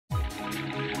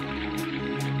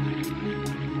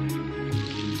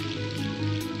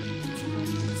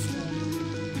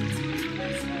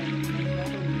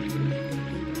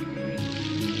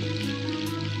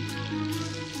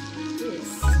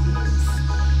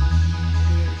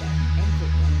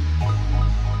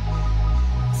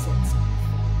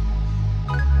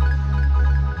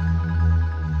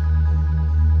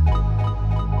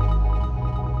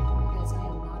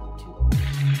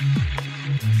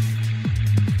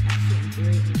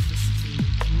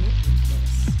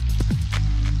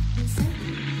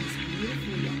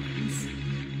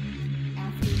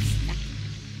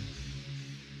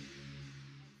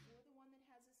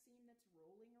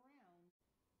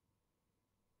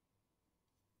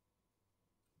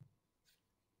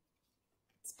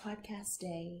podcast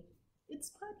day. It's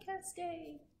podcast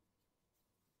day.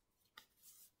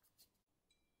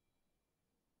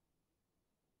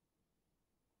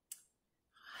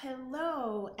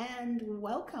 Hello and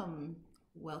welcome.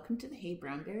 Welcome to the Hey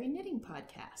Brownberry Knitting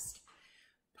Podcast.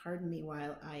 Pardon me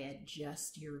while I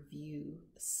adjust your view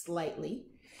slightly.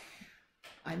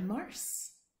 I'm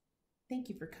Mars. Thank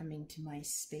you for coming to my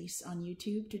space on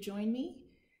YouTube to join me.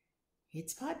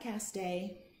 It's podcast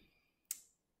day.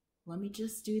 Let me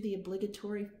just do the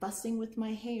obligatory fussing with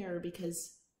my hair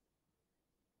because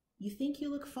you think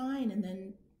you look fine and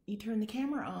then you turn the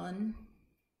camera on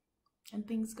and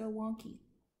things go wonky.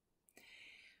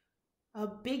 A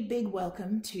big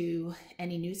welcome to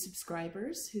any new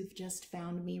subscribers who've just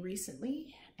found me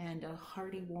recently, and a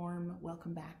hearty warm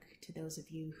welcome back to those of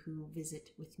you who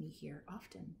visit with me here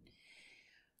often.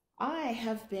 I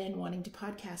have been wanting to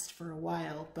podcast for a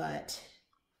while, but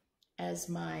as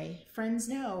my friends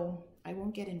know, I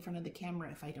won't get in front of the camera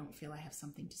if I don't feel I have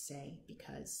something to say,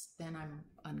 because then I'm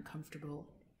uncomfortable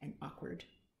and awkward.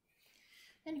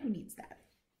 And who needs that?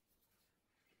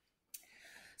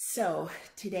 So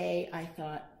today I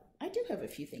thought I do have a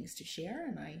few things to share,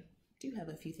 and I do have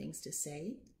a few things to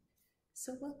say.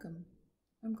 So welcome.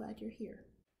 I'm glad you're here.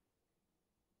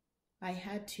 I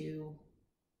had to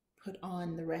put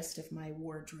on the rest of my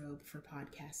wardrobe for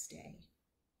podcast day.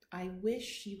 I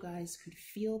wish you guys could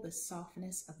feel the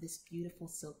softness of this beautiful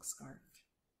silk scarf.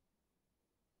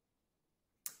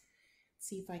 Let's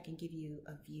see if I can give you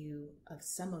a view of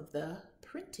some of the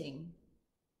printing.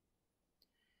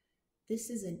 This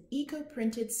is an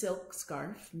eco-printed silk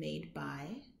scarf made by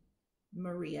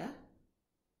Maria,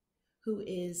 who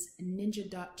is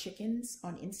ninja.chickens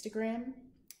on Instagram,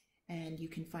 and you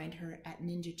can find her at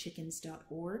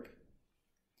ninjachickens.org.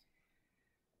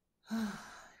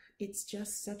 It's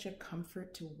just such a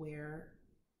comfort to wear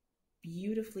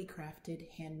beautifully crafted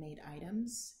handmade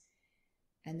items,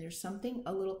 and there's something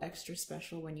a little extra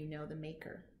special when you know the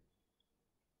maker.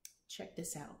 Check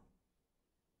this out.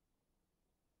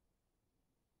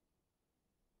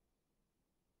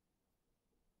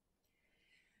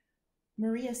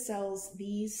 Maria sells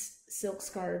these silk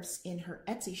scarves in her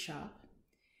Etsy shop,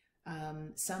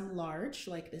 some large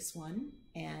like this one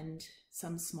and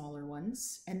some smaller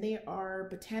ones, and they are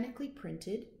botanically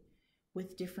printed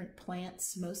with different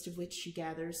plants, most of which she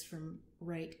gathers from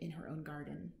right in her own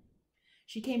garden.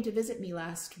 She came to visit me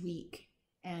last week,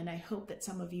 and I hope that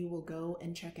some of you will go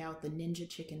and check out the Ninja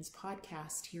Chickens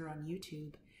podcast here on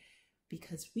YouTube,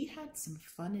 because we had some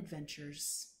fun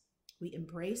adventures. We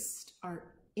embraced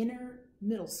our inner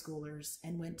middle schoolers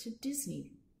and went to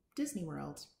Disney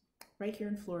World, right here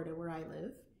in Florida where I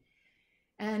live,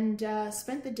 and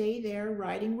spent the day there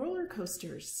riding roller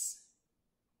coasters.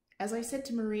 As I said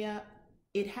to Maria,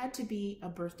 it had to be a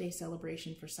birthday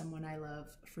celebration for someone I love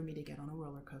for me to get on a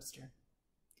roller coaster.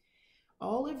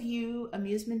 All of you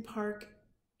amusement park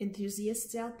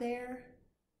enthusiasts out there,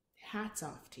 hats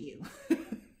off to you.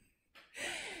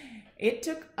 It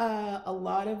took a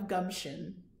lot of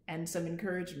gumption and some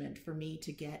encouragement for me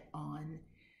to get on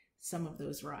some of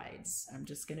those rides. I'm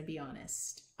just going to be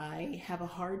honest. I have a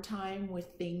hard time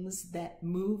with things that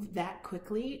move that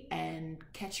quickly and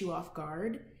catch you off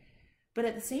guard. But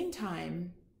at the same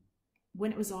time,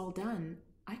 when it was all done,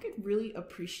 I could really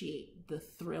appreciate the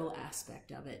thrill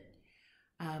aspect of it.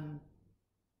 I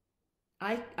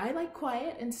like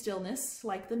quiet and stillness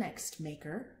like the next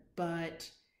maker, but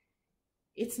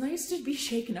it's nice to be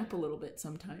shaken up a little bit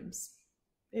sometimes.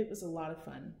 It was a lot of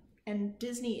fun. And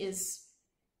Disney is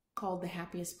called the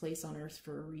happiest place on earth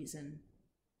for a reason.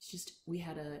 It's just, we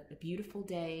had a beautiful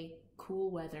day,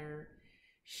 cool weather.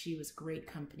 She was great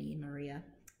company, Maria.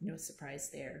 No surprise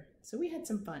there. So we had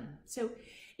some fun. So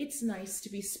it's nice to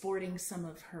be sporting some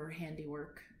of her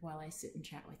handiwork while I sit and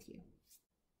chat with you.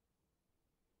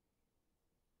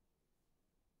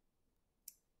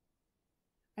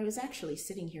 I was actually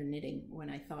sitting here knitting when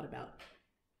I thought about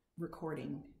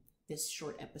recording this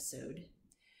short episode.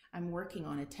 I'm working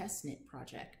on a test knit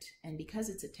project, and because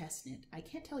it's a test knit, I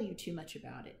can't tell you too much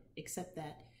about it, except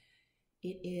that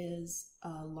it is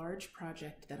a large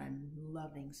project that I'm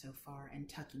loving so far and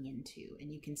tucking into,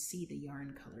 and you can see the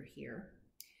yarn color here.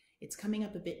 It's coming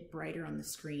up a bit brighter on the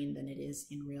screen than it is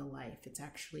in real life. It's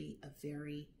actually a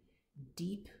very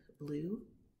deep blue.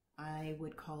 I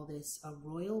would call this a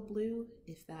royal blue,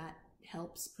 if that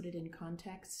helps put it in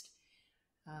context.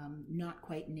 Not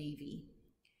quite navy,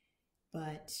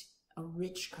 but a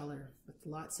rich color with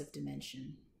lots of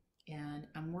dimension. And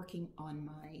I'm working on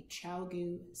my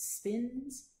Targhee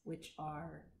spins, which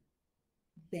are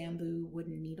bamboo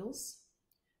wooden needles.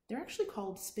 They're actually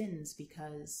called spins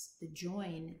because the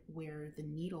join where the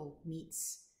needle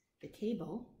meets the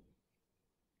cable,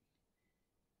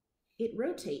 it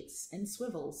rotates and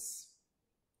swivels.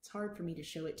 It's hard for me to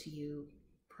show it to you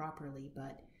properly,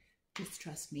 but just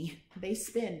trust me, they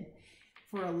spin.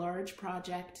 For a large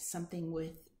project, something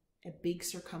with a big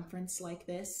circumference like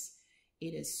this,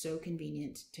 it is so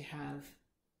convenient to have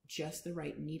just the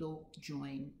right needle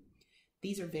join.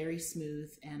 These are very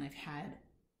smooth, and I've had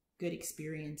good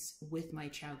experience with my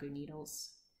Targhee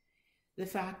needles. The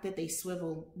fact that they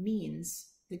swivel means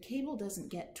the cable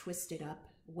doesn't get twisted up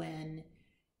when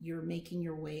you're making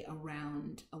your way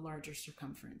around a larger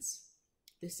circumference.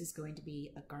 This is going to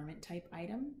be a garment type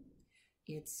item.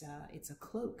 It's a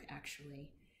cloak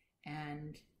actually,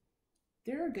 and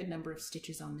there are a good number of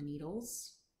stitches on the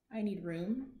needles. I need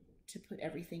room to put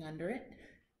everything under it,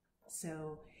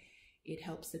 so it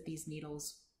helps that these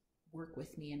needles work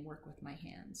with me and work with my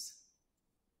hands.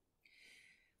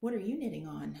 What are you knitting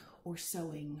on, or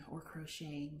sewing, or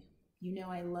crocheting? You know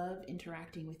I love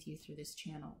interacting with you through this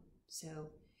channel,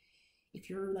 so if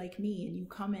you're like me and you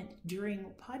comment during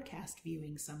podcast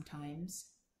viewing sometimes,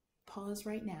 pause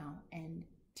right now and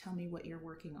tell me what you're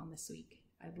working on this week.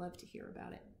 I'd love to hear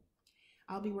about it.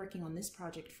 I'll be working on this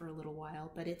project for a little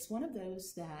while, but it's one of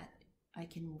those that I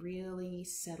can really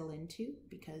settle into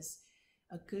because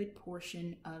a good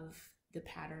portion of the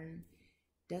pattern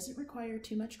doesn't require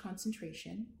too much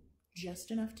concentration,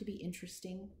 just enough to be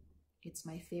interesting. It's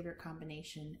my favorite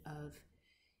combination of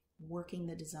working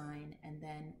the design and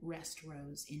then rest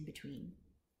rows in between.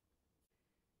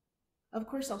 Of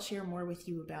course, I'll share more with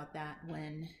you about that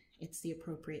when it's the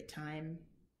appropriate time.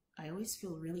 I always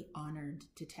feel really honored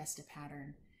to test a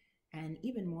pattern, and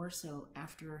even more so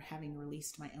after having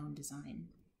released my own design.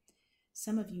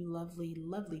 Some of you lovely,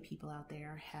 lovely people out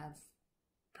there have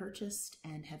purchased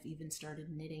and have even started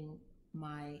knitting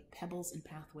my Pebbles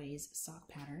Pathways sock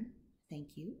pattern. Thank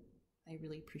you. I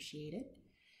really appreciate it.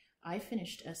 I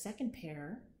finished a second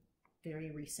pair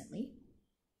very recently.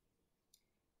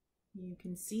 You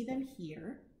can see them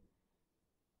here.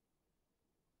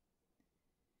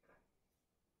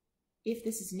 If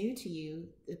this is new to you,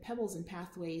 the Pebbles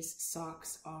Pathways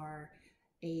socks are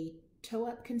a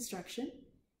toe-up construction,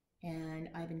 and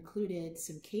I've included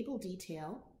some cable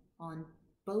detail on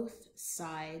both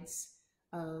sides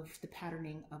of the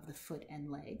patterning of the foot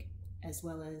and leg, as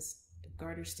well as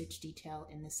garter stitch detail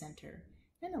in the center,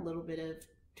 and a little bit of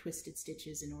twisted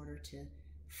stitches in order to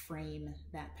frame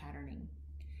that patterning.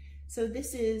 So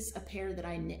this is a pair that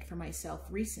I knit for myself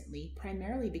recently,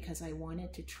 primarily because I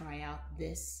wanted to try out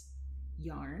this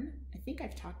yarn. I think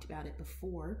I've talked about it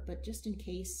before, but just in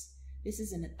case, this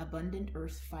is an abundant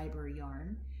earth fiber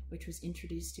yarn, which was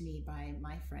introduced to me by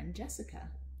my friend Jessica.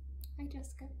 Hi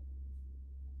Jessica,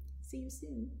 see you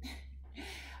soon.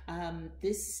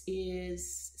 This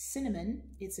is cinnamon.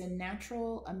 It's a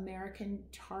natural American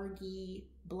Targhee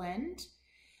blend,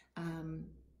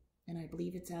 and I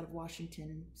believe it's out of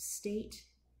Washington State,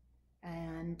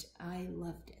 and I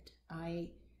loved it.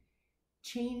 I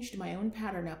changed my own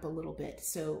pattern up a little bit,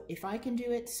 so if I can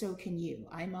do it, so can you.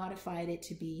 I modified it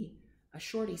to be a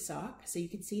shorty sock, so you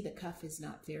can see the cuff is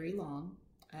not very long.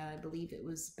 I believe it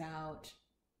was about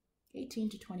 18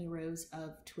 to 20 rows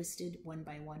of twisted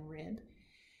 1x1 rib.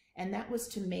 And that was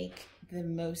to make the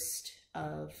most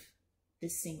of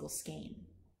this single skein.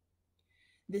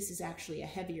 This is actually a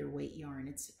heavier weight yarn.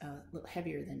 It's a little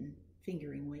heavier than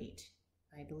fingering weight.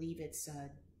 I believe it's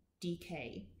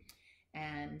DK.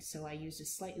 And so I used a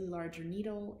slightly larger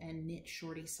needle and knit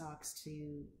shorty socks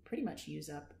to pretty much use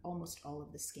up almost all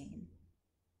of the skein.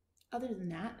 Other than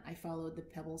that, I followed the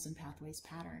Pebbles Pathways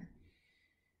pattern.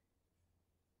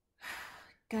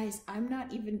 Guys, I'm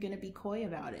not even going to be coy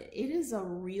about it. It is a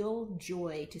real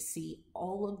joy to see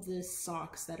all of the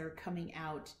socks that are coming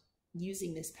out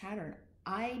using this pattern.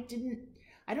 I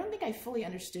don't think I fully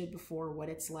understood before what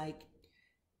it's like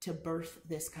to birth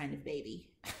this kind of baby.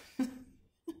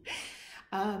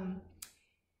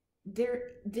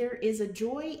 There is a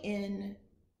joy in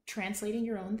translating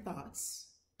your own thoughts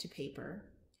to paper.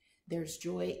 There's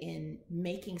joy in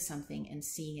making something and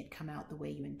seeing it come out the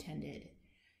way you intended.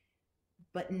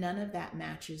 But none of that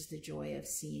matches the joy of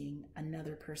seeing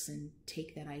another person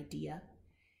take that idea,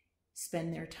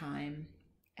 spend their time,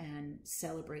 and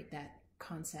celebrate that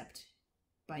concept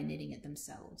by knitting it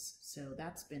themselves. So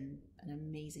that's been an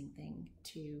amazing thing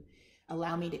to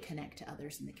allow me to connect to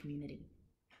others in the community.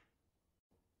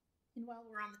 And while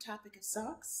we're on the topic of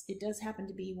socks, it does happen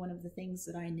to be one of the things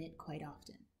that I knit quite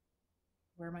often.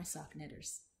 We're my sock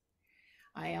knitters.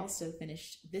 I also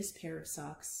finished this pair of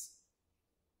socks.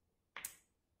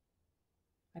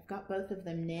 I've got both of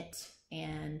them knit,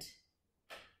 and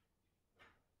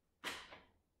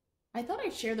I I thought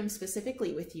I'd share them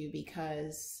specifically with you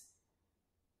because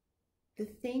the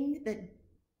thing that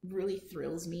really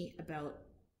thrills me about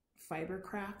fiber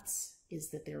crafts is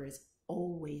that there is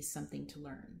always something to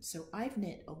learn. So I've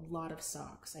knit a lot of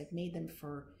socks. I've made them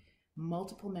for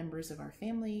multiple members of our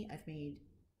family. I've made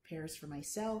pairs for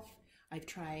myself. I've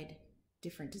tried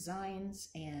different designs,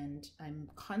 and I'm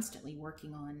constantly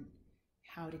working on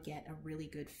how to get a really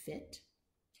good fit.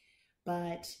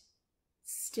 But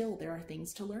still, there are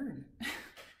things to learn.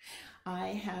 I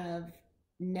have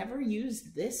never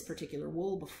used this particular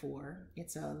wool before.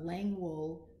 It's a Lang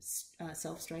wool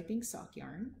self-striping sock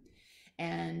yarn,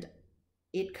 and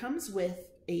it comes with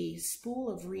a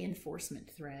spool of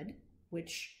reinforcement thread,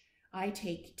 which I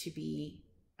take to be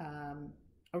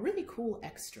a really cool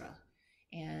extra,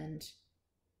 and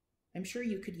I'm sure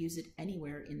you could use it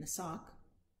anywhere in the sock,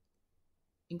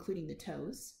 including the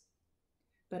toes,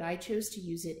 but I chose to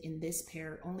use it in this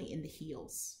pair only in the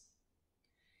heels.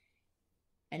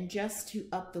 And just to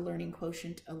up the learning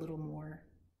quotient a little more,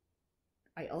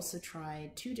 I also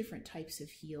tried 2 different types of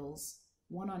heels,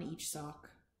 one on each sock,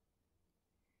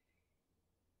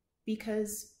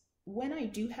 because when I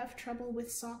do have trouble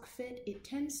with sock fit, it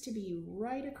tends to be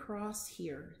right across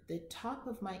here, the top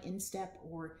of my instep,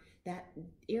 or that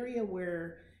area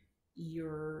where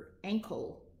your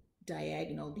ankle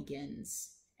diagonal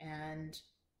begins. And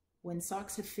when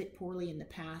socks have fit poorly in the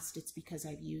past, it's because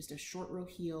I've used a short row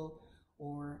heel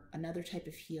or another type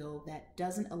of heel that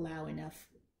doesn't allow enough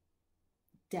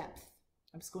depth.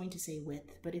 I was going to say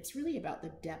width, but it's really about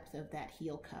the depth of that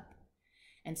heel cup.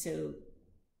 And so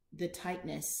the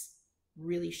tightness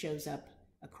really shows up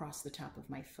across the top of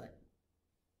my foot.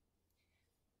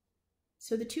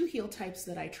 So the 2 heel types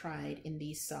that I tried in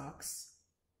these socks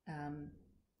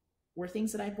were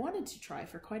things that I've wanted to try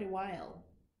for quite a while.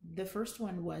 The first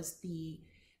one was the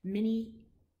mini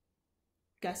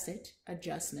gusset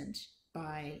adjustment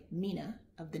by Mina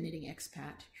of the Knitting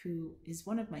Expat, who is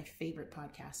one of my favorite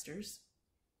podcasters.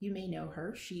 You may know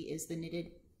her. She is the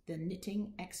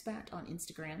Knitting Expat on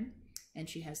Instagram, and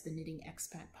she has the Knitting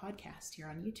Expat podcast here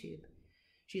on YouTube.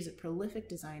 She's a prolific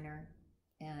designer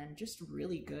and just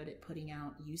really good at putting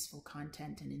out useful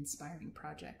content and inspiring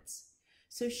projects.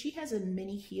 So she has a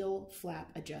mini heel flap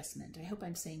adjustment. I hope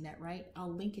I'm saying that right.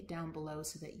 I'll link it down below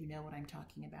so that you know what I'm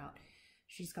talking about.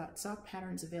 She's got sock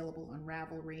patterns available on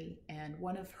Ravelry, and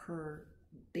one of her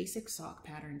basic sock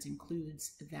patterns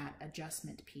includes that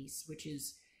adjustment piece, which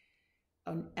is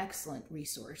an excellent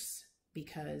resource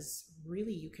because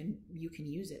really you can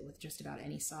use it with just about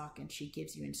any sock, and she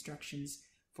gives you instructions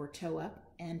for toe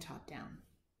up and top down.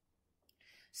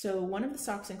 So one of the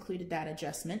socks included that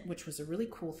adjustment, which was a really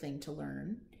cool thing to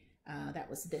learn. That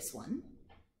was this one.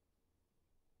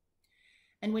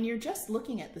 And when you're just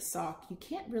looking at the sock, you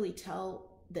can't really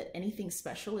tell that anything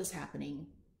special is happening.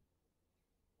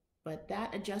 But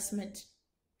that adjustment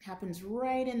happens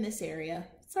right in this area.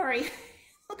 Sorry,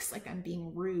 looks like I'm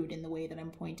being rude in the way that I'm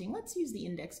pointing. Let's use the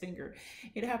index finger.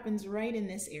 It happens right in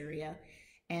this area,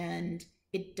 and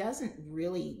it doesn't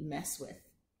really mess with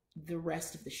the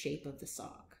rest of the shape of the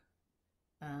sock.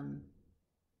 And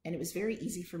it was very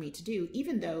easy for me to do,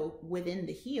 even though within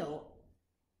the heel,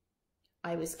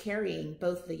 I was carrying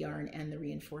both the yarn and the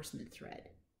reinforcement thread.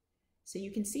 So you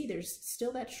can see there's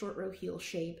still that short row heel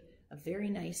shape, a very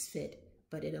nice fit,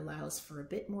 but it allows for a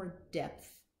bit more depth.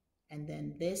 And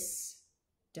then this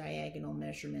diagonal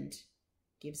measurement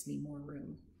gives me more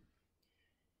room.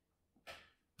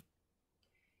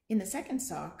 In the second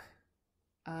sock,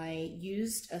 I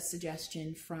used a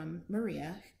suggestion from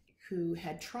Maria, who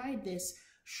had tried this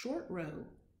short row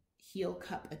heel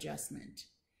cup adjustment.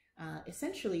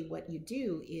 Essentially what you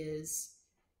do is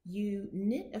you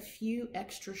knit a few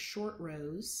extra short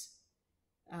rows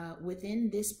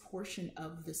within this portion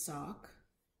of the sock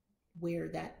where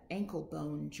that ankle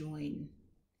bone join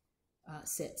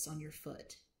sits on your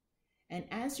foot. And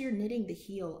as you're knitting the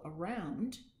heel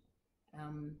around,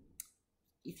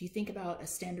 if you think about a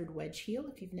standard wedge heel,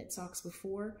 if you've knit socks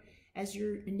before, as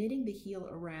you're knitting the heel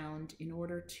around, in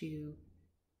order to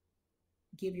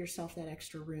give yourself that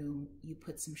extra room, you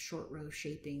put some short row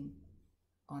shaping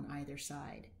on either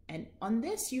side. And on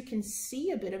this, you can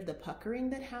see a bit of the puckering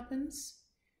that happens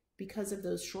because of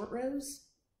those short rows,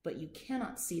 but you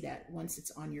cannot see that once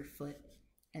it's on your foot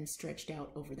and stretched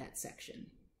out over that section.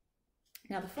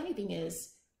 Now, the funny thing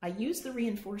is, I use the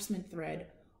reinforcement thread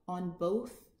on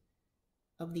both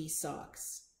of these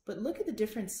socks, but look at the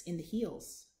difference in the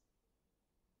heels.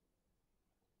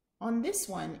 On this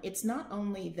one, it's not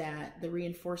only that the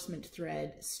reinforcement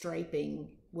thread striping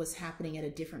was happening at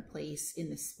a different place in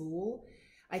the spool,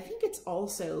 I think it's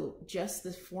also just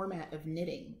the format of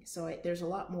knitting. So there's a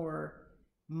lot more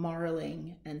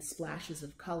marling and splashes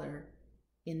of color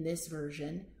in this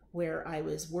version, where I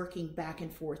was working back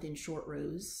and forth in short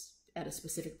rows at a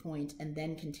specific point and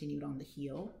then continued on the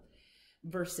heel,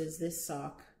 versus this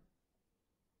sock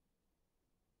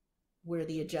where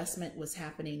the adjustment was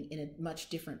happening in a much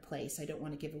different place. I don't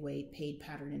want to give away paid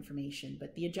pattern information,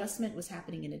 but the adjustment was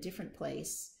happening in a different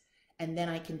place, and then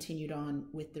I continued on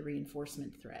with the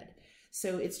reinforcement thread.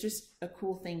 So it's just a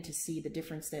cool thing to see the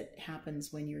difference that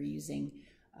happens when you're using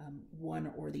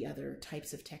one or the other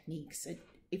types of techniques.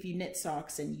 If you knit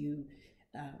socks and you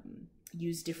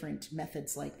use different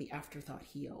methods like the afterthought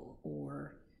heel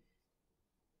or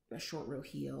a short row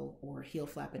heel or heel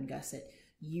flap and gusset,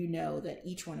 you know that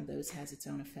each one of those has its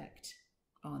own effect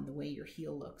on the way your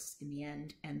heel looks in the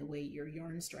end, and the way your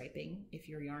yarn striping, if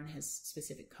your yarn has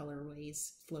specific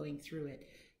colorways flowing through it,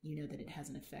 you know that it has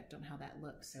an effect on how that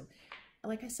looks. So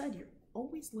like I said, you're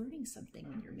always learning something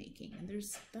when you're making, and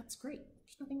that's great.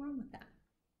 There's nothing wrong with that.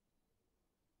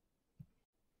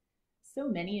 So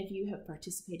many of you have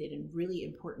participated in really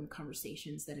important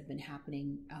conversations that have been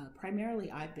happening.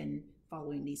 Primarily, I've been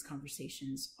following these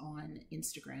conversations on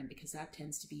Instagram because that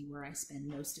tends to be where I spend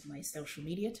most of my social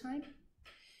media time.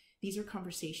 These are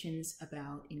conversations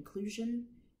about inclusion,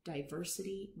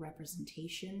 diversity,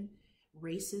 representation,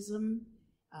 racism,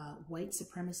 white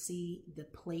supremacy, the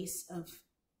place of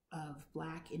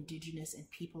Black, Indigenous, and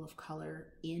people of color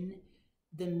in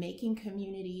the making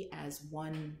community as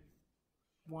one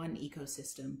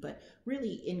ecosystem, but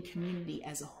really in community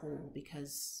as a whole,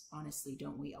 because honestly,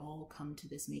 don't we all come to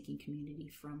this making community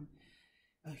from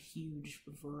a huge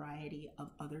variety of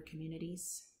other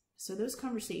communities? So those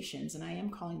conversations, and I am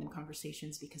calling them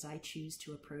conversations because I choose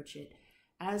to approach it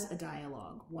as a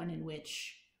dialogue, one in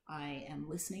which I am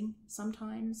listening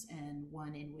sometimes and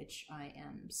one in which I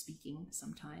am speaking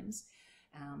sometimes,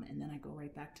 and then I go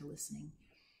right back to listening.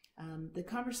 The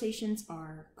conversations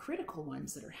are critical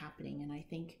ones that are happening, and I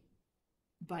think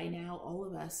by now all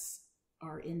of us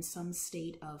are in some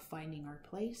state of finding our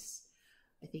place.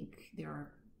 I think there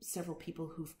are several people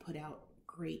who've put out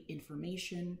great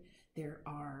information. There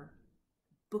are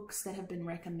books that have been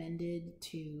recommended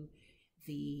to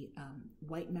the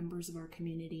white members of our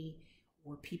community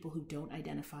or people who don't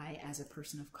identify as a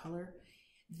person of color.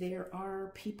 There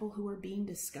are people who are being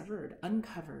discovered,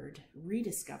 uncovered,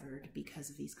 rediscovered because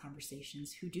of these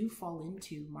conversations, who do fall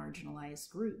into marginalized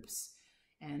groups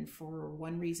and for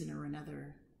one reason or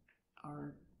another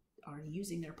are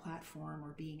using their platform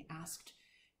or being asked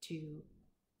to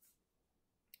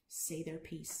say their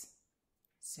piece.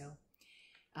 So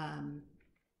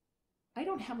I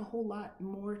don't have a whole lot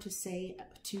more to say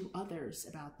to others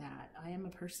about that. I am a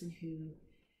person who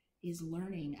is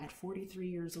learning at 43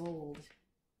 years old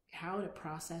how to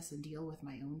process and deal with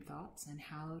my own thoughts and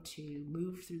how to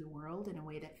move through the world in a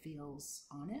way that feels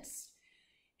honest.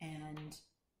 And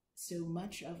so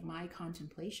much of my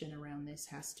contemplation around this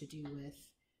has to do with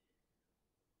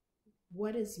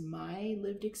what is my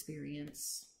lived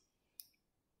experience?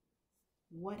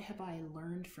 What have I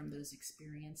learned from those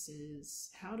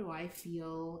experiences? How do I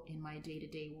feel in my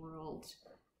day-to-day world?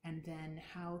 And then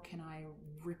how can I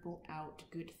ripple out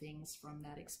good things from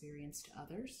that experience to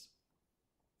others?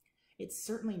 It's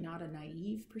certainly not a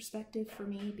naive perspective for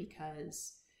me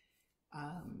because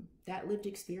that lived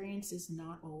experience is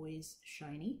not always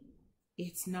shiny.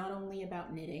 It's not only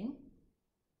about knitting.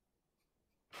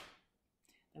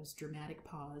 That was a dramatic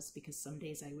pause because some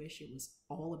days I wish it was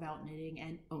all about knitting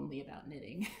and only about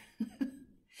knitting.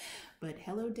 But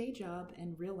hello day job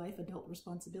and real life adult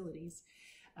responsibilities.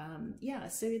 Yeah,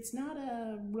 so it's not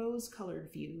a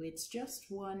rose-colored view. It's just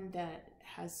one that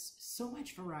has so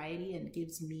much variety and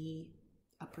gives me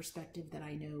a perspective that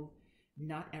I know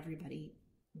not everybody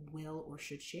will or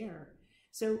should share.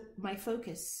 So my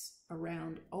focus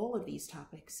around all of these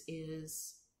topics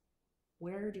is,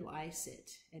 where do I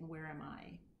sit and where am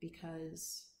I?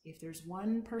 Because if there's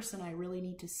one person I really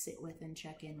need to sit with and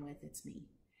check in with, it's me.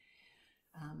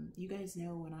 You guys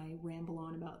know when I ramble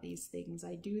on about these things,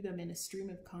 I do them in a stream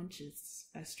of conscience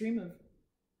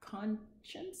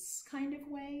kind of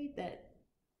way that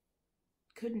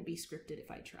couldn't be scripted if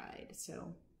I tried.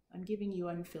 So I'm giving you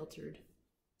unfiltered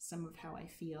some of how I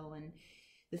feel. And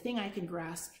the thing I can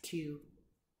grasp to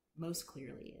most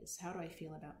clearly is, how do I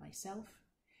feel about myself,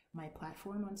 my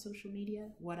platform on social media,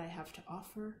 what I have to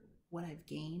offer, what I've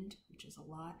gained, which is a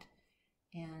lot,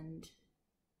 and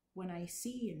when I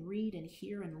see and read and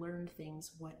hear and learn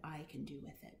things, what I can do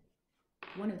with it.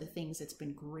 One of the things that's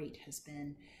been great has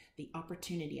been the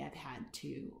opportunity I've had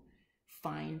to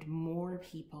find more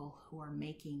people who are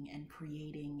making and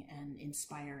creating and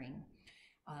inspiring.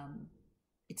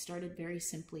 It started very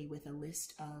simply with a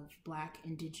list of Black,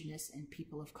 Indigenous, and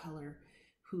people of color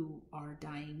who are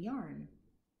dyeing yarn.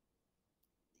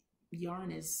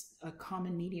 Yarn is a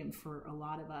common medium for a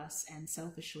lot of us, and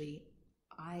selfishly,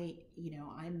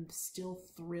 I'm still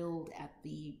thrilled at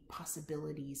the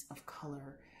possibilities of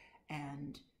color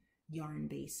and yarn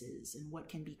bases and what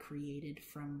can be created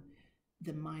from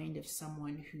the mind of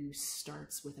someone who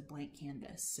starts with a blank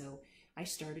canvas. So I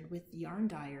started with yarn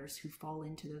dyers who fall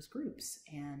into those groups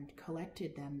and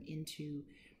collected them into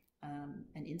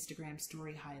an Instagram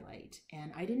story highlight.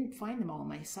 And I didn't find them all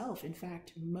myself. In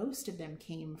fact, most of them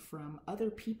came from other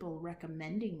people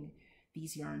recommending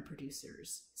these yarn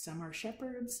producers. Some are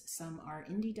shepherds, some are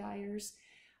indie dyers,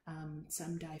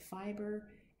 some dye fiber,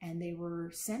 and they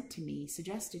were sent to me,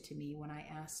 suggested to me when I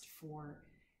asked for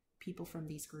people from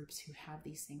these groups who have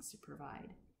these things to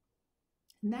provide.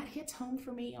 And that hits home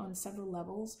for me on several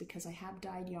levels because I have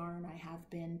dyed yarn, I have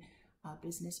been a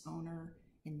business owner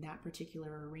in that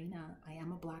particular arena. I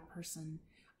am a Black person.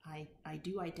 I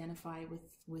do identify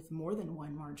with more than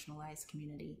one marginalized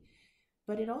community.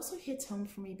 But it also hits home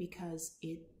for me because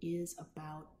it is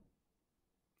about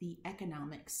the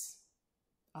economics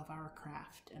of our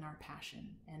craft and our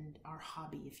passion and our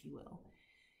hobby, if you will.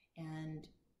 And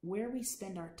where we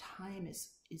spend our time is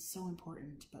so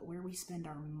important, but where we spend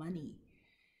our money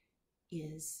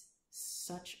is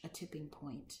such a tipping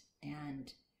point.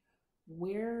 And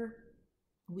where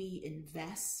we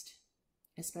invest,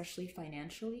 especially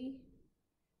financially,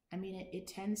 I mean, it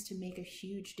tends to make a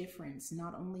huge difference,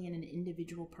 not only in an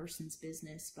individual person's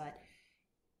business, but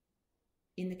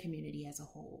in the community as a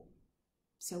whole.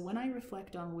 So when I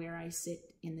reflect on where I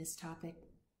sit in this topic,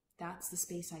 that's the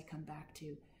space I come back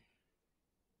to.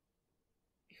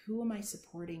 Who am I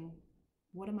supporting?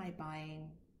 What am I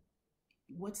buying?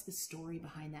 What's the story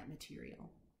behind that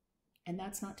material? And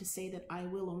that's not to say that I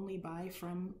will only buy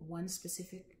from one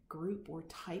specific group or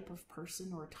type of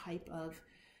person or type of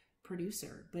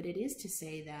producer, but it is to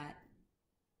say that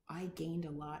I gained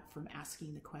a lot from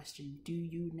asking the question, do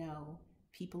you know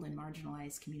people in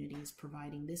marginalized communities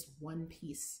providing this one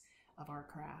piece of our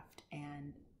craft?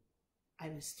 And I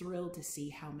was thrilled to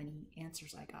see how many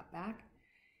answers I got back.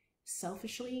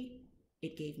 Selfishly,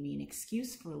 it gave me an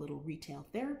excuse for a little retail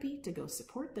therapy to go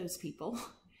support those people.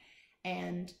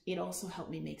 And it also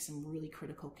helped me make some really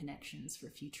critical connections for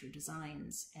future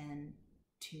designs and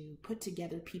to put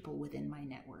together people within my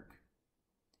network.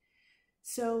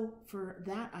 So for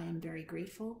that, I am very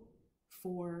grateful.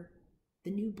 For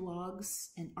the new blogs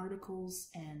and articles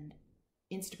and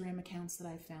Instagram accounts that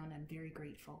I've found, I'm very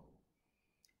grateful.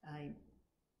 I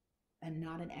am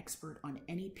not an expert on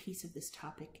any piece of this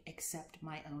topic except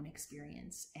my own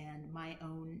experience and my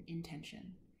own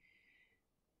intention.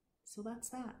 So that's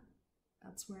that.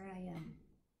 That's where I am.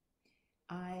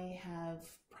 I have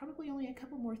probably only a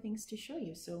couple more things to show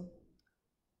you, so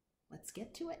let's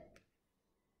get to it.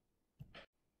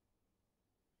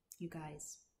 You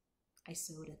guys, I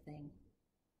sewed a thing.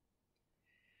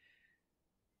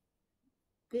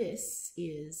 This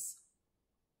is,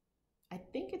 I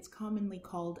think it's commonly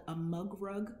called a mug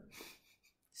rug.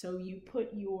 So you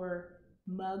put your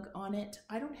mug on it.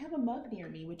 I don't have a mug near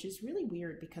me, which is really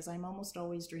weird because I'm almost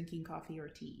always drinking coffee or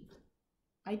tea.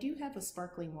 I do have a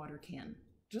sparkling water can,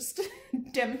 just to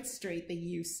demonstrate the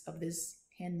use of this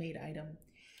handmade item.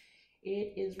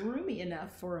 It is roomy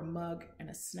enough for a mug and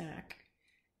a snack,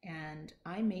 and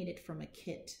I made it from a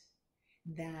kit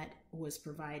that was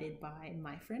provided by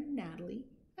my friend Natalie.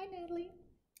 Hi Natalie,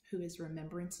 who is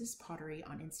Remembrances Pottery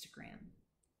on Instagram.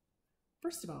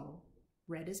 First of all,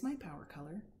 red is my power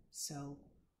color, so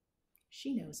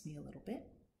she knows me a little bit.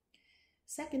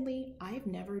 Secondly, I've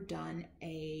never done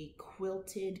a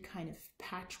quilted kind of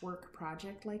patchwork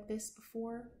project like this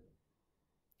before.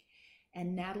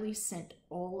 And Natalie sent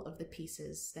all of the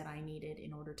pieces that I needed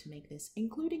in order to make this,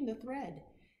 including the thread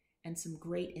and some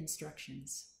great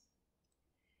instructions.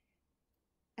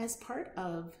 As part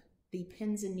of the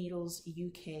Pins and Needles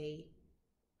UK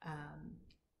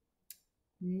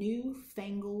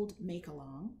newfangled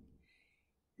make-along,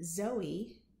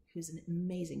 Zoe, who's an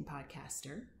amazing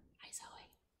podcaster, hi Zoe,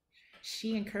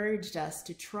 she encouraged us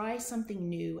to try something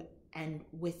new, and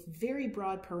with very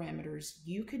broad parameters,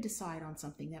 you could decide on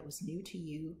something that was new to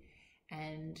you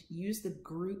and use the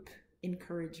group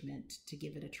encouragement to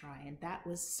give it a try. And that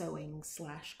was sewing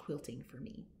 / quilting for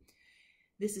me.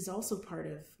 This is also part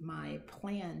of my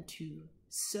plan to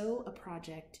sew a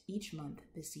project each month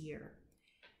this year.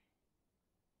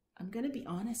 I'm going to be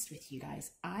honest with you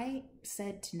guys. I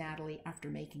said to Natalie after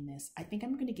making this, I think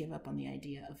I'm going to give up on the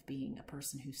idea of being a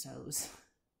person who sews.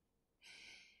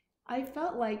 I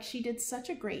felt like she did such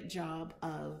a great job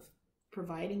of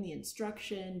providing the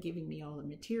instruction, giving me all the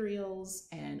materials,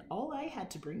 and all I had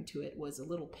to bring to it was a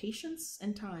little patience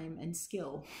and time and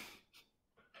skill.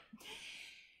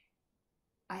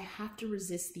 I have to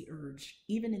resist the urge,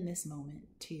 even in this moment,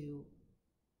 to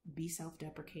be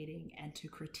self-deprecating and to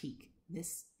critique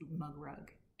this mug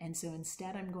rug. And so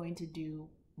instead I'm going to do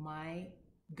my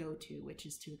go-to, which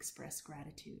is to express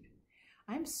gratitude.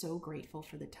 I'm so grateful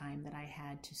for the time that I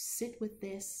had to sit with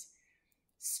this,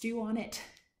 stew on it,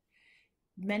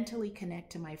 mentally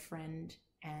connect to my friend,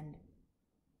 and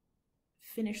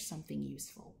finish something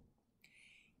useful.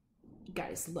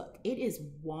 Guys, look, it is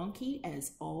wonky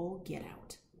as all get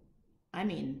out. I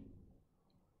mean,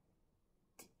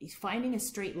 finding a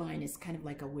straight line is kind of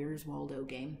like a Where's Waldo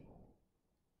game.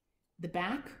 The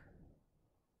back,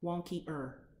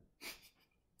 wonky-er.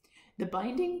 The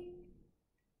binding,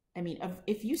 I mean,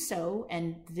 if you sew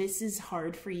and this is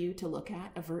hard for you to look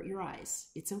at, avert your eyes.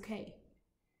 It's okay.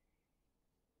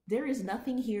 There is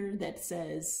nothing here that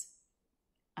says,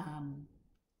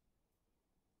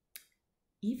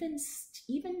 even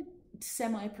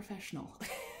semi-professional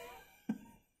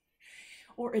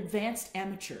or advanced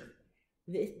amateur.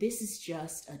 This is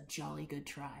just a jolly good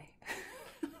try.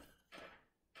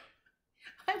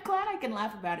 I'm glad I can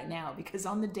laugh about it now, because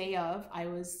on the day of, I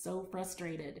was so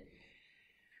frustrated.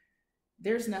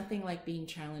 There's nothing like being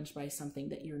challenged by something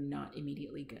that you're not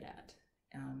immediately good at.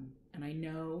 And I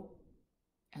know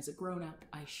as a grown-up,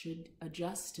 I should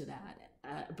adjust to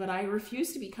that. But I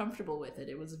refuse to be comfortable with it.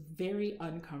 It was very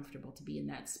uncomfortable to be in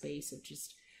that space of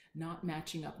just not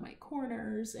matching up my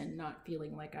corners and not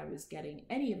feeling like I was getting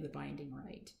any of the binding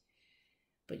right.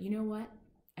 But you know what?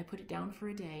 I put it down for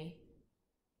a day,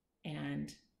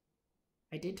 and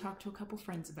I did talk to a couple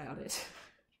friends about it.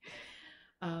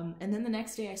 And then the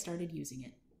next day I started using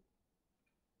it,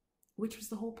 which was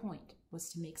the whole point, was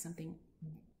to make something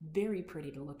very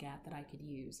pretty to look at that I could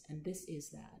use. And this is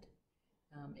that.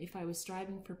 If I was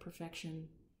striving for perfection,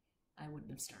 I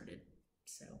wouldn't have started.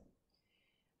 So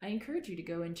I encourage you to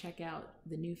go and check out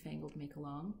the Newfangled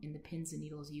Make-a-Long in the Pins and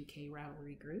Needles UK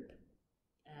Ravelry group.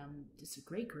 It's a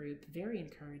great group, very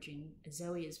encouraging.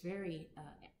 Zoe is very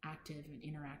active and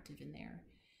interactive in there.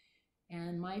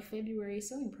 And my February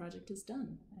sewing project is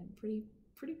done. I'm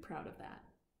pretty proud of that.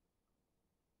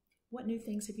 What new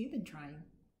things have you been trying?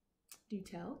 Do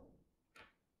tell.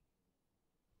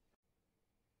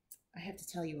 I have to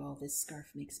tell you all, this scarf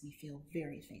makes me feel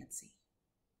very fancy.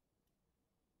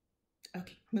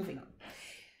 Okay, moving on.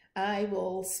 I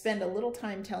will spend a little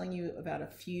time telling you about a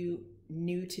few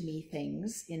new to me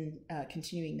things in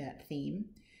continuing that theme.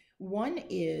 One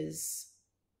is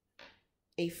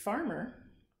a farmer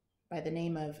by the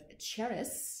name of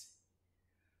Cheris.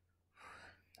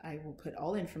 I will put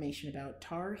all information about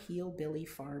Tarheelbilly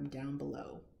Farm down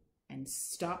below, and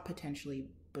stop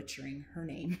potentially butchering her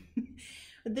name.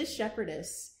 This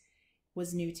shepherdess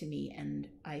was new to me, and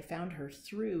I found her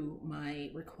through my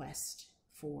request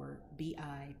for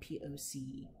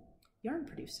BIPOC yarn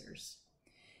producers.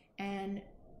 And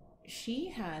she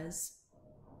has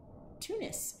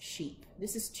Tunis sheep.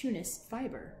 This is Tunis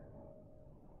fiber.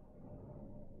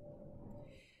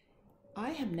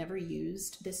 I have never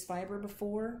used this fiber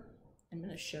before. I'm going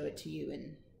to show it to you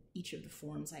in each of the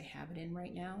forms I have it in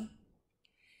right now.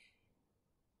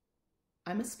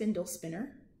 I'm a spindle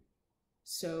spinner,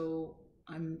 so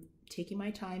I'm taking my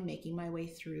time making my way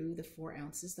through the 4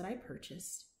 ounces that I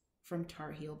purchased from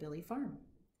Tarheelbilly Farm.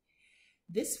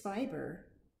 This fiber,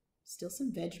 still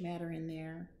some veg matter in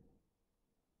there.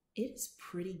 It's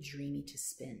pretty dreamy to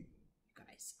spin,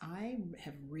 guys. I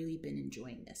have really been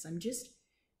enjoying this. I'm just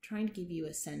trying to give you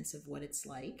a sense of what it's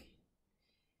like.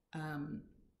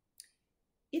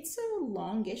 It's a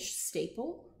longish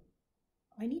staple.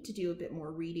 I need to do a bit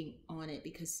more reading on it,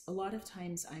 because a lot of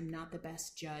times I'm not the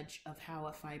best judge of how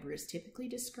a fiber is typically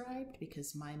described,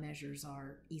 because my measures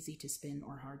are easy to spin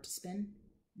or hard to spin.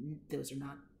 Those are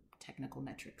not technical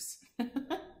metrics.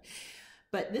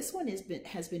 But this one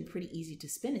has been pretty easy to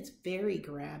spin. It's very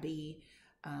grabby.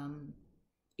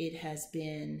 It has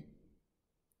been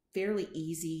fairly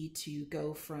easy to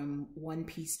go from one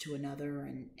piece to another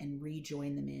and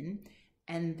rejoin them in.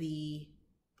 And the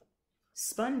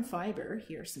spun fiber,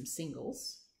 here are some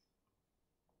singles.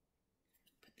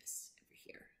 Put this over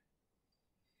here.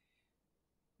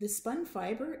 The spun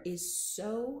fiber is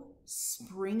so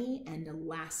springy and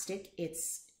elastic.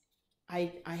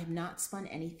 I have not spun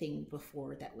anything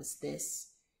before that was this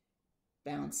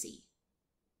bouncy.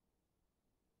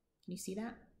 Can you see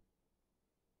that?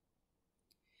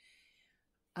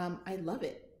 I love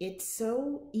it. It's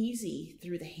so easy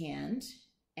through the hand,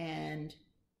 and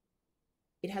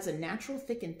it has a natural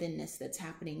thick and thinness that's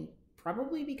happening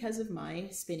probably because of my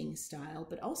spinning style,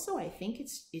 but also I think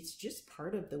it's just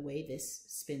part of the way this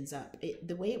spins up.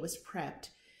 The way it was prepped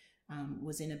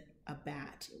was in a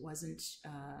bat. It wasn't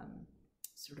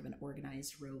sort of an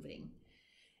organized roving.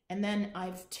 And then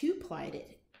I've two-plied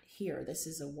it here. This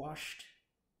is a washed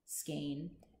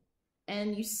skein,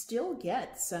 and you still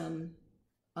get some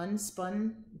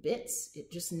unspun bits.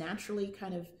 It just naturally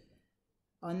kind of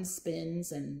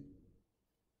unspins, and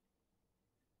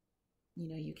you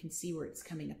know, you can see where it's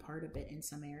coming apart a bit in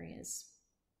some areas.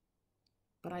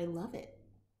 But I love it.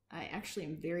 I actually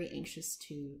am very anxious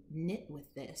to knit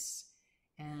with this,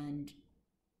 and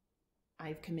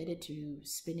I've committed to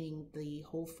spinning the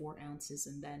whole 4 ounces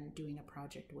and then doing a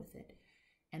project with it.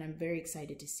 And I'm very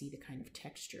excited to see the kind of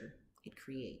texture it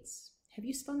creates. Have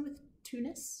you spun with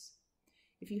Tunis?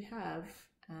 If you have,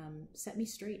 set me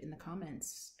straight in the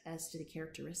comments as to the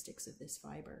characteristics of this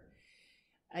fiber.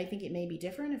 I think it may be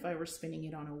different if I were spinning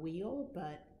it on a wheel,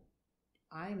 but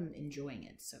I'm enjoying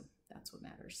it, so that's what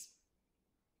matters.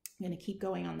 I'm going to keep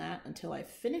going on that until I've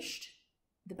finished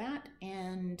the bat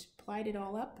and plied it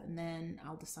all up, and then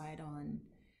I'll decide on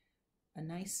a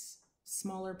nice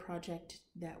smaller project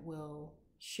that will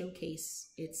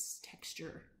showcase its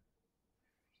texture.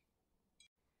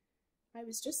 I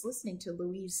was just listening to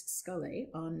Louise Scully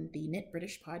on the Knit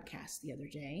British podcast the other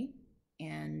day,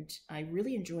 and I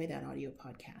really enjoy that audio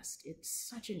podcast. It's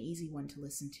such an easy one to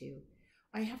listen to.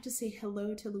 I have to say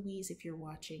hello to Louise if you're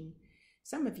watching.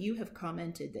 Some of you have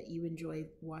commented that you enjoy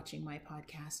watching my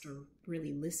podcast or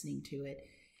really listening to it.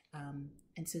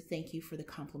 And so thank you for the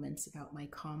compliments about my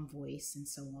calm voice and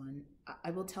so on.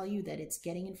 I will tell you that it's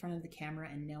getting in front of the camera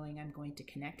and knowing I'm going to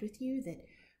connect with you that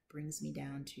brings me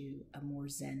down to a more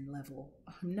zen level.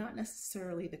 I'm not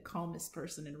necessarily the calmest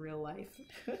person in real life.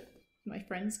 My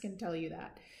friends can tell you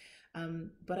that.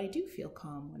 But I do feel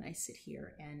calm when I sit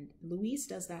here, and Louise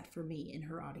does that for me in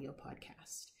her audio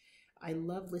podcast. I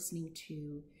love listening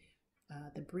to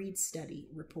the breed study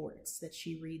reports that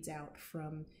she reads out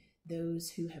from those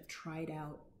who have tried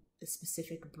out a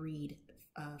specific breed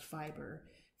fiber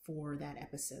for that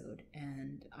episode,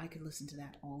 and I could listen to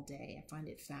that all day. I find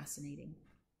it fascinating.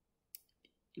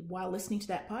 While listening to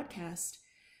that podcast,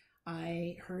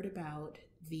 I heard about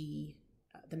the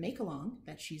make-along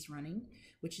that she's running,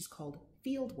 which is called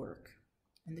Fieldwork.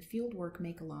 And the Fieldwork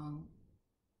Make-a-Long,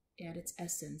 at its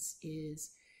essence,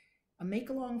 is a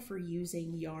make-along for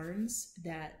using yarns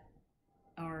that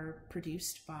are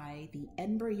produced by the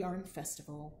Edinburgh Yarn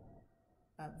Festival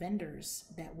vendors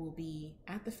that will be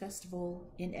at the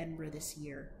festival in Edinburgh this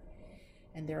year.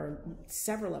 And there are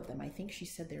several of them. I think she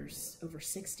said there's over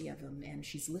 60 of them, and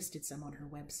she's listed some on her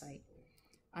website.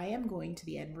 I am going to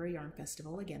the Edinburgh Yarn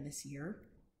Festival again this year.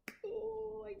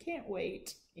 Oh, I can't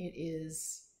wait. It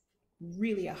is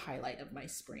really a highlight of my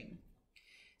spring.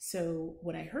 So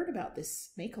when I heard about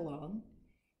this make-along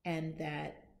and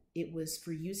that it was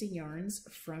for using yarns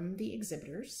from the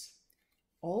exhibitors,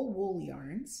 all wool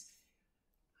yarns,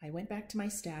 I went back to my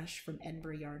stash from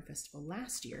Edinburgh Yarn Festival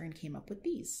last year and came up with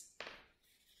these.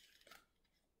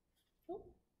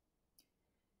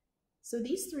 So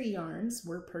these 3 yarns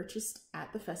were purchased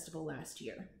at the festival last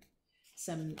year.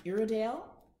 Some Uredale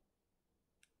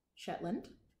Shetland,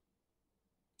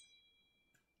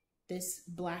 this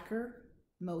Blacker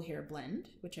mohair blend,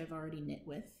 which I've already knit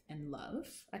with and love.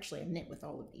 Actually, I've knit with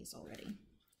all of these already.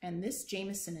 And this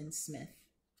Jameson and Smith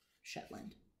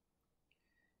Shetland.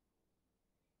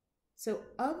 So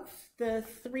of the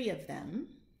 3 of them,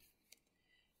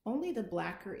 only the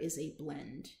Blacker is a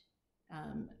blend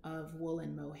of wool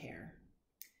and mohair.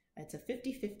 It's a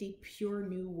 50-50 pure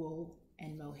new wool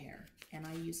and mohair, and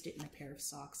I used it in a pair of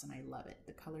socks and I love it.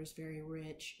 The color's very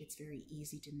rich, it's very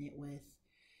easy to knit with.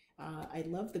 I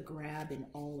love the grab in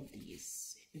all of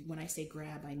these. When I say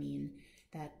grab, I mean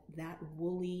that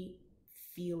woolly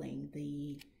feeling,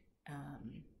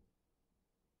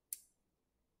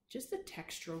 just the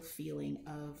textural feeling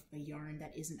of a yarn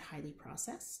that isn't highly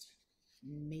processed,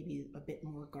 maybe a bit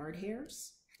more guard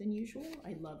hairs than usual.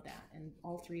 I love that, and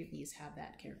all 3 of these have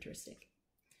that characteristic.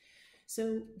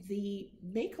 So the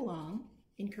make-along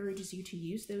encourages you to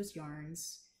use those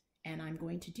yarns, and I'm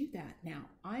going to do that. Now,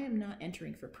 I am not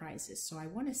entering for prizes, so I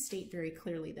want to state very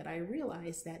clearly that I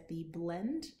realize that the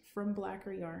blend from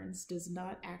Blacker Yarns does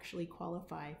not actually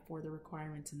qualify for the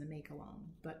requirements in the make-along,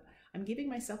 but I'm giving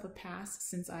myself a pass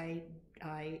since I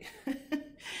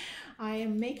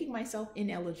am making myself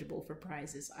ineligible for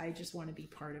prizes. I just want to be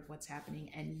part of what's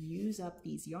happening and use up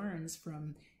these yarns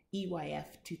from EYF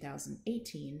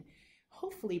 2018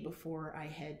 hopefully before I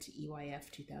head to EYF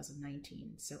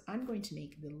 2019. So I'm going to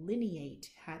make the Lineate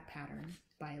Hat Pattern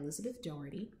by Elizabeth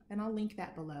Doherty, and I'll link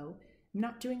that below. I'm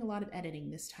not doing a lot of editing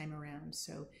this time around,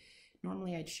 so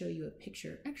normally I'd show you a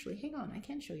picture. Actually, hang on, I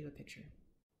can show you a picture.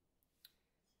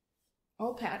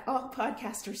 All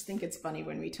podcasters think it's funny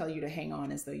when we tell you to hang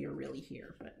on as though you're really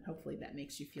here, but hopefully that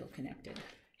makes you feel connected.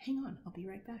 Hang on, I'll be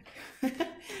right back.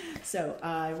 So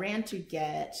I ran to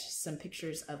get some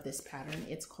pictures of this pattern.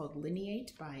 It's called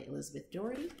Lineate by Elizabeth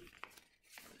Doherty.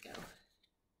 There we go.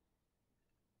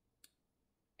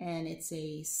 And it's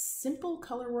a simple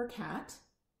colorwork hat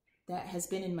that has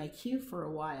been in my queue for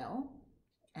a while,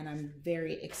 and I'm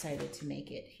very excited to make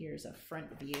it. Here's a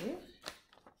front view.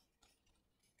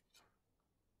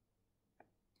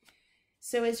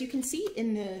 So as you can see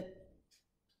in the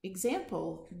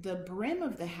example, the brim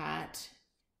of the hat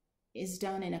is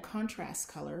done in a contrast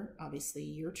color. Obviously,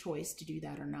 your choice to do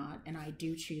that or not, and I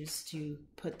do choose to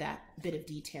put that bit of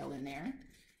detail in there.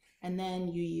 And then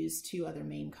you use two other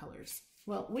main colors.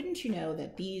 Well, wouldn't you know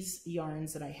that these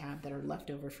yarns that I have that are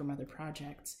left over from other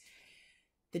projects,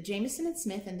 the Jamieson &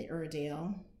 Smith and the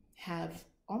Uredale have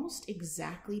almost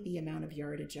exactly the amount of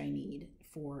yardage I need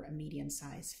for a medium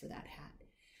size for that hat.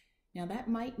 Now that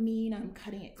might mean I'm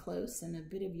cutting it close and a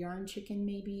bit of yarn chicken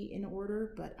may be in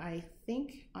order, but I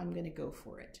think I'm gonna go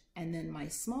for it. And then my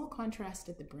small contrast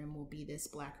at the brim will be this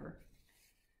blacker.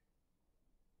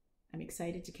 I'm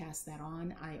excited to cast that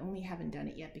on. I only haven't done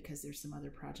it yet because there's some other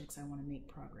projects I wanna make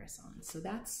progress on. So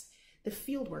that's the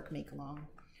Fieldwork Make-a-Long.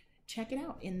 Check it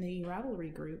out in the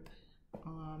Ravelry group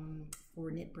for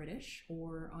Knit British,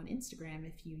 or on Instagram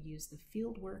if you use the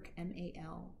Fieldwork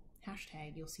MAL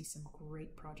hashtag, you'll see some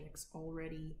great projects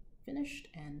already finished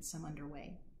and some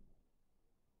underway.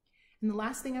 And the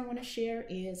last thing I want to share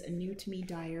is a new to me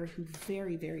dyer who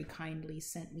very, very kindly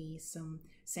sent me some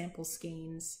sample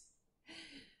skeins.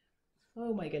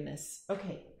 Oh my goodness.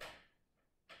 Okay.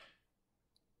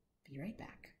 Be right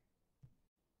back.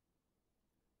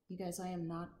 You guys, I am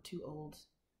not too old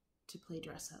to play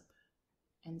dress up.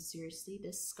 And seriously,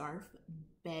 this scarf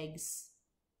begs,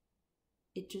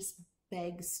 it just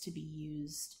begs to be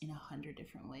used in 100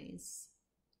 different ways.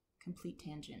 Complete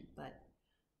tangent, but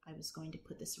I was going to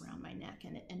put this around my neck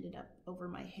and it ended up over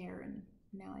my hair and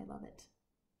now I love it.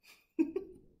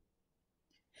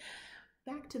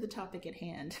 Back to the topic at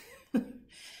hand.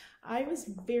 I was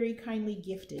very kindly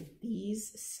gifted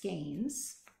these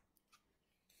skeins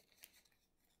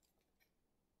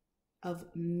of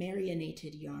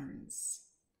Marianated Yarns,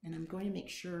 and I'm going to make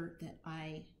sure that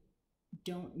I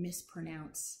don't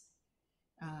mispronounce.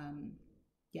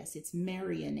 Yes, it's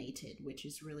Marianated, which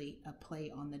is really a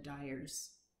play on the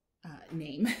dyer's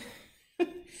name.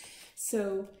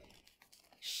 So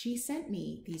she sent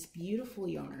me these beautiful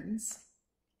yarns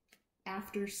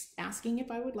after asking if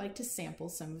I would like to sample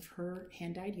some of her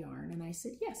hand-dyed yarn, and I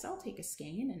said, yes, I'll take a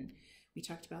skein, and we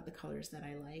talked about the colors that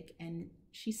I like, and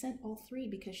she sent all three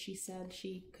because she said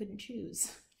she couldn't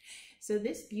choose. So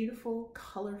this beautiful,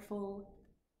 colorful,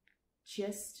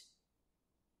 just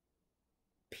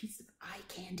piece of eye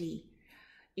candy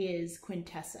is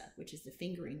Quintessa, which is the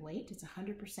fingering weight. It's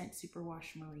 100%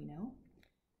 superwash merino.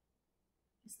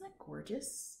 Isn't that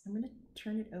gorgeous? I'm going to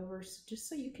turn it over just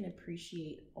so you can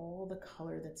appreciate all the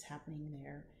color that's happening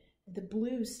there. The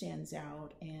blue stands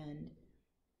out, and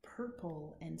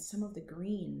purple, and some of the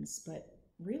greens, but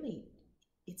really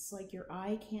it's like your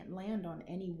eye can't land on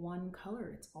any one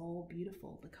color. It's all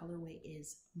beautiful. The colorway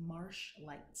is Marsh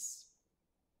Lights.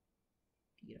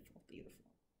 Beautiful, beautiful.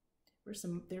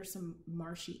 There's some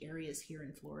marshy areas here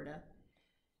in Florida,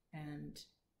 and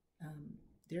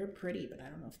they're pretty, but I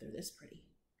don't know if they're this pretty.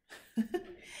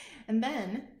 And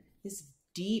then this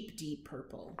deep, deep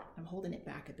purple. I'm holding it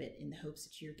back a bit in the hopes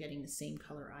that you're getting the same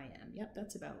color I am. Yep,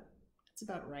 that's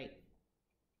about right.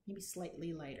 Maybe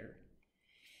slightly lighter.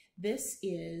 This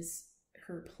is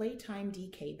her Playtime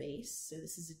DK base. So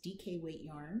this is a DK weight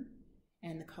yarn,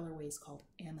 and the colorway is called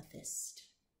Amethyst.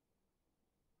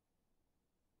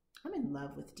 I'm in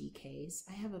love with DKs.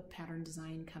 I have a pattern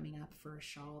design coming up for a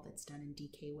shawl that's done in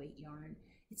DK weight yarn.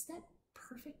 It's that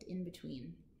perfect in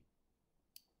between.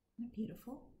 Isn't it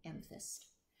beautiful? Amethyst.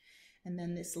 And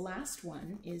then this last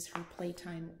one is her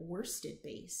Playtime worsted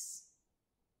base.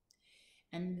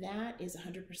 And that is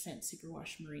 100%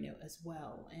 superwash merino as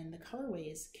well. And the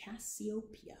colorway is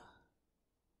Cassiopeia.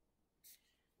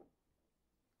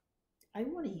 I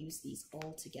want to use these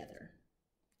all together.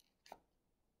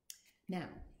 Now,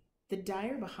 the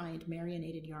dyer behind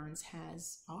Marianated Yarns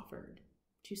has offered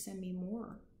to send me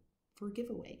more for a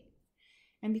giveaway.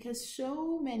 And because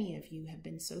so many of you have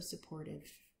been so supportive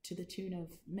to the tune of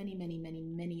many, many, many,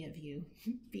 many of you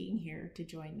being here to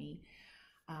join me.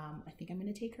 I think I'm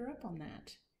going to take her up on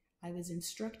that. I was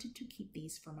instructed to keep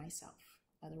these for myself.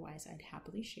 Otherwise, I'd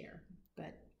happily share.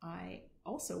 But I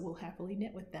also will happily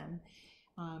knit with them.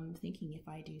 Thinking if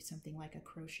I do something like a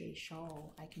crochet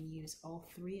shawl, I can use all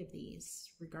 3 of these,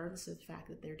 regardless of the fact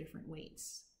that they're different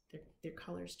weights. Their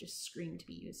colors just scream to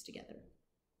be used together.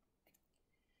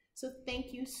 So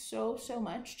thank you so, so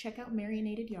much. Check out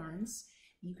Marianated Yarns.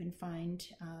 You can find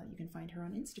her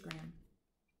on Instagram.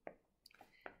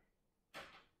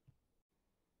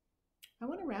 I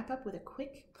want to wrap up with a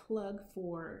quick plug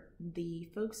for the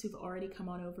folks who've already come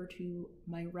on over to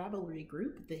my Ravelry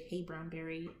group, the Hey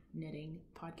BrownBerry Knitting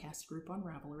podcast group on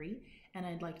Ravelry, and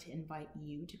I'd like to invite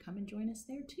you to come and join us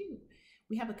there too.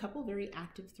 We have a couple very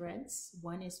active threads.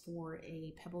 One is for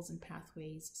a Pebbles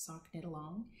Pathways sock knit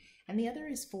along, and the other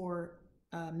is for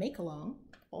make-along,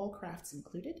 all crafts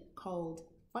included, called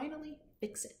Finally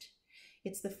Fix It.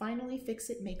 It's the Finally Fix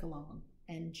It make-along,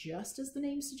 and just as the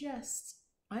name suggests,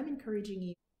 I'm encouraging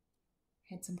you.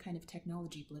 Had some kind of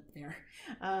technology blip there.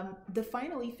 The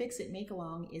Finally Fix It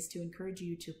make-along is to encourage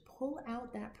you to pull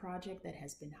out that project that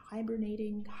has been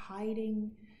hibernating,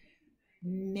 hiding,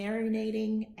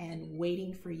 marinating, and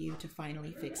waiting for you to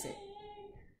finally fix it.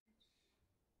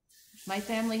 My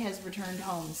family has returned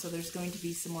home, so there's going to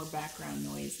be some more background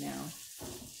noise now.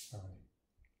 Sorry.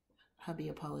 Hubby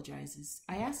apologizes.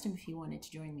 I asked him if he wanted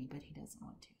to join me, but he doesn't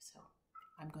want to, so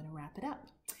I'm going to wrap it up.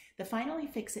 The Finally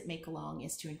Fix It make-along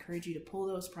is to encourage you to pull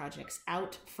those projects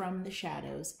out from the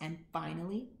shadows and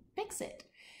finally fix it.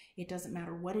 It doesn't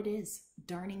matter what it is,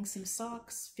 darning some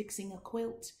socks, fixing a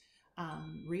quilt,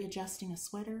 readjusting a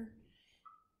sweater.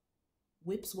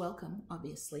 Whips welcome,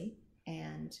 obviously,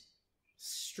 and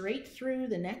straight through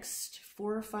the next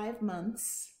 4 or 5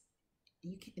 months,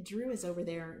 Drew is over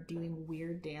there doing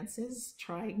weird dances,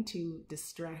 trying to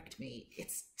distract me.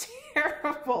 It's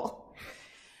terrible.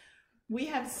 We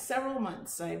have several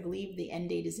months. I believe the end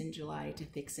date is in July to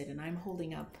fix it, and I'm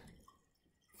holding up,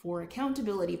 for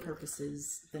accountability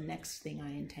purposes, the next thing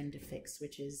I intend to fix,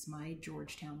 which is my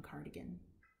Georgetown cardigan.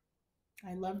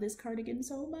 I love this cardigan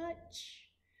so much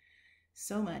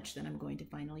that I'm going to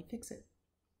finally fix it.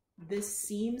 The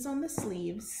seams on the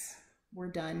sleeves were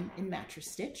done in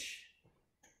mattress stitch,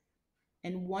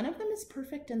 and one of them is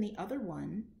perfect and the other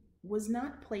one was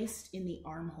not placed in the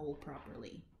armhole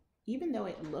properly. Even though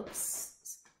it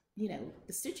looks, you know,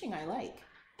 the stitching I like,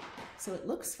 so it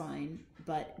looks fine,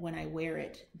 but when I wear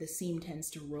it, the seam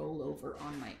tends to roll over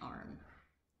on my arm.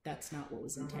 That's not what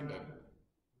was intended.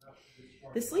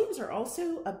 The sleeves are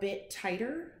also a bit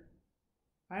tighter.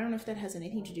 I don't know if that has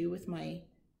anything to do with my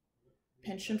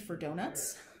penchant for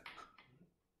donuts.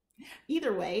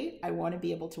 Either way, I want to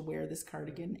be able to wear this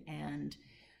cardigan, and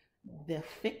the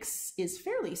fix is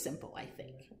fairly simple, I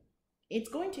think. It's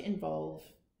going to involve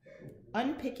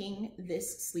unpicking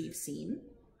this sleeve seam,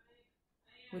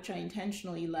 which I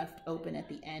intentionally left open at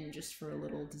the end just for a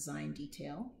little design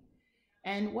detail.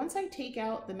 And once I take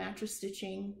out the mattress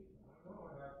stitching,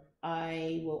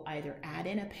 I will either add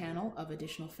in a panel of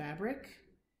additional fabric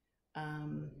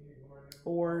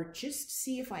or just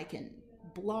see if I can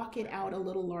block it out a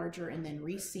little larger and then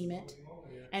reseam it.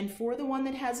 And for the one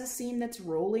that has a seam that's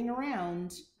rolling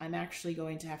around, I'm actually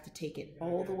going to have to take it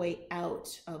all the way out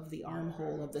of the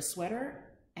armhole of the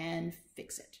sweater and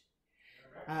fix it,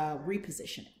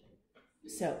 reposition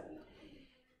it. So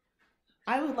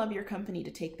I would love your company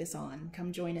to take this on.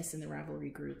 Come join us in the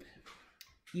Ravelry group.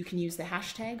 You can use the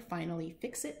hashtag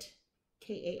FinallyFixIt,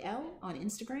 KAL, on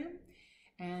Instagram.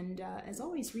 And as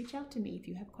always, reach out to me if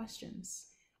you have questions.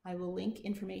 I will link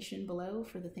information below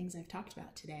for the things I've talked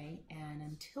about today. And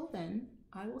until then,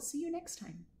 I will see you next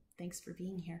time. Thanks for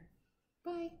being here.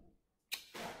 Bye.